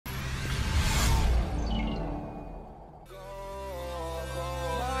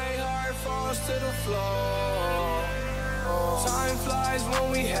floor. Time flies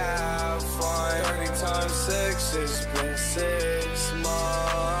when we have fun. 30 times 6, it's been 6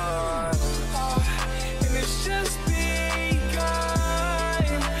 months. And it's just begun.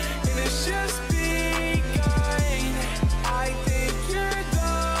 And it's just begun. I think you're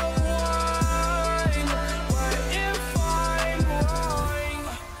the one. What if I'm wrong?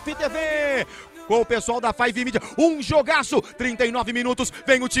 PTV! Com o pessoal da Five Media, jogaço, 39 minutos,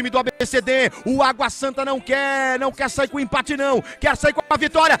 vem o time do ABCD, o Água Santa não quer sair com empate não, quer sair com a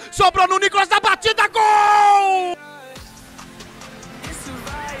vitória, sobrou no Nicolas da batida, gol!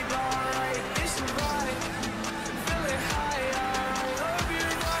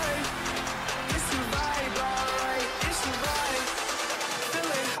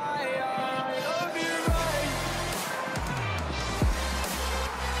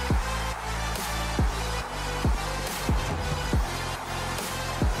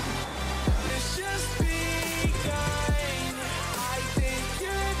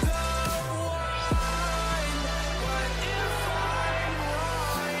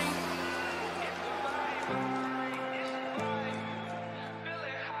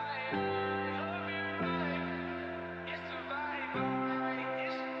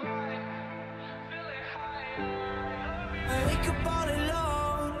 Wake up all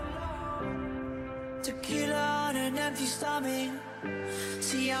alone, tequila on an empty stomach.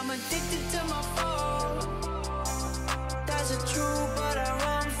 See, I'm addicted to my phone. That's the truth, but I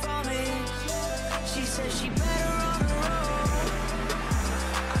run from it. She said she better on the road.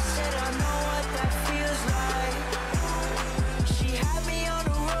 I said I know what that feels like. She had me on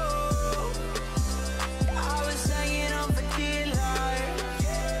the road. I was hanging on for dear life.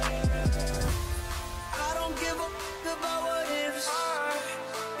 I don't give a f about what ifs.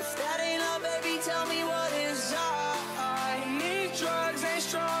 If that ain't love, baby, tell me what is. I need drugs ain't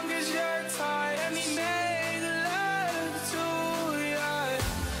strong as your type. Let me make love to ya.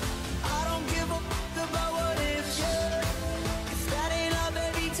 I don't give a f about what ifs. If that ain't love,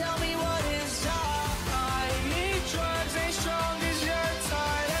 baby, tell me what is. I need drugs ain't strong as your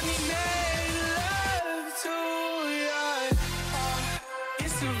type. Let me make love to ya.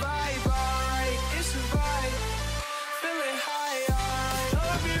 It's a vibe, alright. It's a vibe. Feeling high, alright.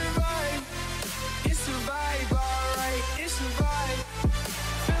 Love your vibe. It's a vibe, alright. It's a vibe.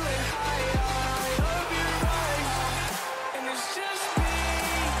 Feeling high, alright. Love your vibe. And it's just begun.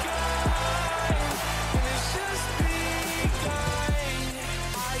 And it's just begun.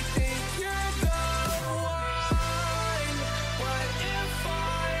 I think you're the one. What if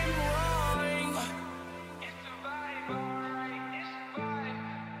I'm wrong? It's a vibe, alright. It's a vibe.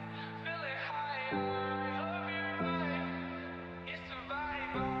 Feeling high, alright. Love your vibe. It's a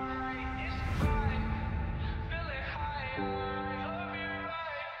vibe, alright. It's a vibe. Feeling high, alright. Love your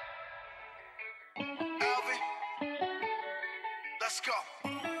vibe. Alvin, let's go.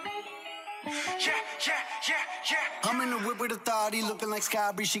 Yeah. I'm in the whip with authority, looking like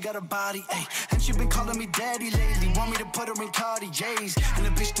Skybree, she got a body, ayy. And she been calling me daddy lately, want me to put her in Cartiers. And the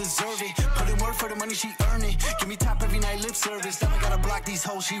bitch deserve it, put in work for the money, she earn it. Give me top every night, lip service, now I gotta block these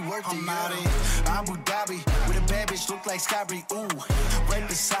hoes, she worth it. I'm out in Abu Dhabi, with a bad bitch, look like Skybree, ooh. Right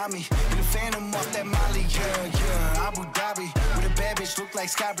beside me, in the phantom off that Molly, yeah. Abu Dhabi, with a bad bitch, look like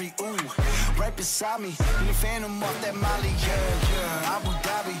Skybree, ooh. Right beside me, in the phantom off that Molly, yeah. Abu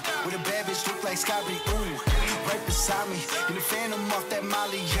Dhabi, with a bad bitch, look like Skybree, ooh. Right beside me, in the phantom off that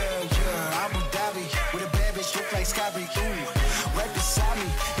Molly, yeah. Abu Dhabi, with a bad bitch, look like Skybree, ooh. Right beside me,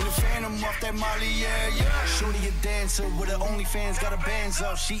 in the phantom off that Molly, yeah. Shorty a dancer with her OnlyFans, got her bands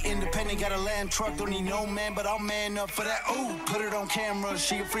up. She independent, got a lamb truck, don't need no man, but I'll man up for that, ooh. Put it on camera,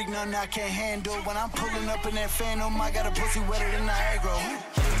 she a freak, nothing I can't handle. When I'm pulling up in that phantom, I got a pussy wetter than Niagara.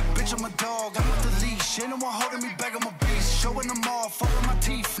 Bitch, I'm a dog, I'm with the leash. Ain't no one holding me back, I'm a beast. Showing them all, falling my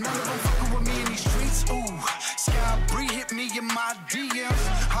teeth. None of them fucking with me in these streets, ooh. Skybree hit me in my DMs.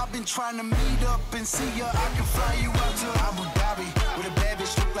 I've been trying to meet up and see ya. I can fly you out to Abu Dhabi, with a bad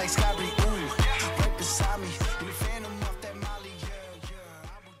bitch look like Skybree,